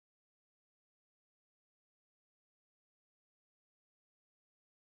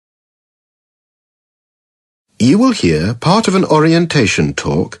You will hear part of an orientation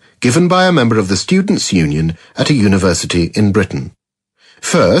talk given by a member of the Students' Union at a university in Britain.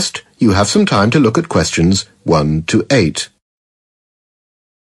 First, you have some time to look at questions 1 to 8.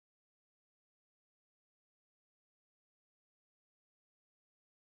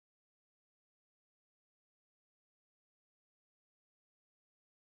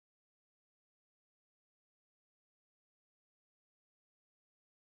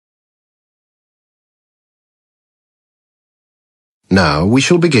 Now we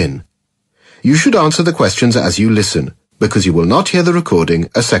shall begin. You should answer the questions as you listen, because you will not hear the recording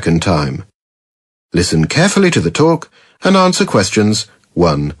a second time. Listen carefully to the talk and answer questions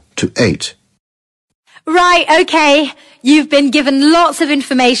 1 to 8. Right, okay. You've been given lots of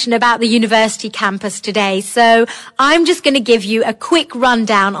information about the university campus today, so I'm just going to give you a quick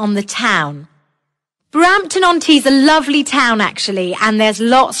rundown on the town. Brampton-on-Tees is a lovely town, actually, and there's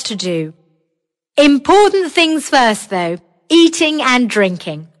lots to do. Important things first, though. Eating and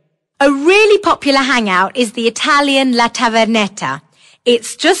drinking. A really popular hangout is the Italian La Tavernetta.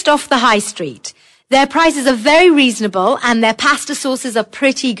 It's just off the high street. Their prices are very reasonable and their pasta sauces are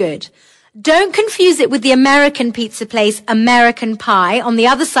pretty good. Don't confuse it with the American pizza place American Pie on the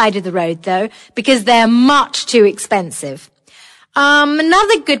other side of the road, though, because they're much too expensive.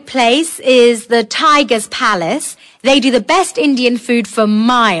 Another good place is the Tiger's Palace. They do the best Indian food for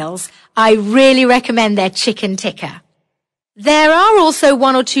miles. I really recommend their chicken tikka. There are also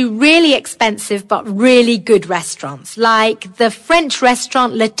 1 or 2 really expensive but really good restaurants, like the French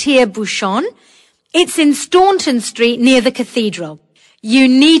restaurant Le Tire-Bouchon. It's in Staunton Street near the cathedral. You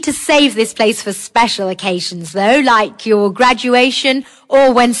need to save this place for special occasions, though, like your graduation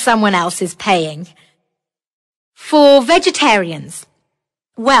or when someone else is paying. For vegetarians,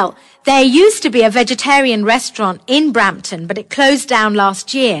 well, there used to be a vegetarian restaurant in Brampton, but it closed down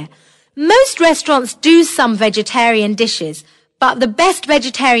last year. Most restaurants do some vegetarian dishes, but the best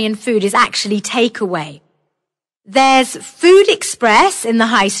vegetarian food is actually takeaway. There's Food Express in the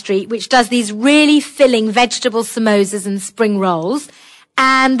high street, which does these really filling vegetable samosas and spring rolls,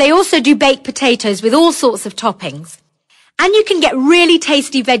 and they also do baked potatoes with all sorts of toppings. And you can get really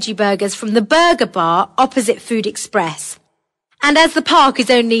tasty veggie burgers from the Burger Bar opposite Food Express. And as the park is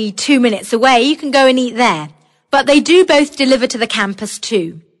only 2 minutes away, you can go and eat there. But they do both deliver to the campus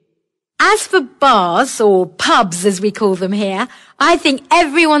too. As for bars, or pubs as we call them here, I think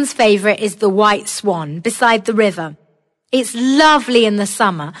everyone's favourite is the White Swan beside the river. It's lovely in the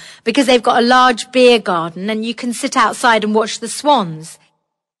summer because they've got a large beer garden and you can sit outside and watch the swans.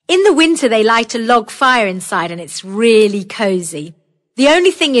 In the winter they light a log fire inside and it's really cosy. The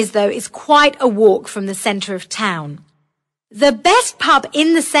only thing is though, it's quite a walk from the centre of town. The best pub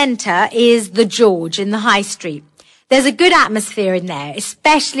in the centre is the George in the High Street. There's a good atmosphere in there,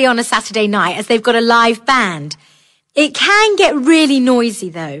 especially on a Saturday night as they've got a live band. It can get really noisy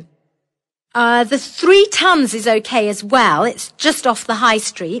though. The 3 Tons is okay as well. It's just off the high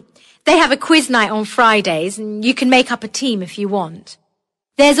street. They have a quiz night on Fridays and you can make up a team if you want.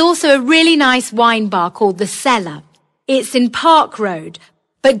 There's also a really nice wine bar called The Cellar. It's in Park Road,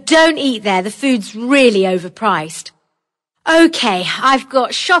 but don't eat there. The food's really overpriced. Okay, I've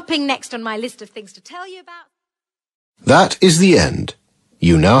got shopping next on my list of things to tell you about. That is the end.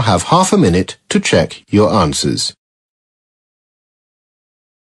 You now have half a minute to check your answers.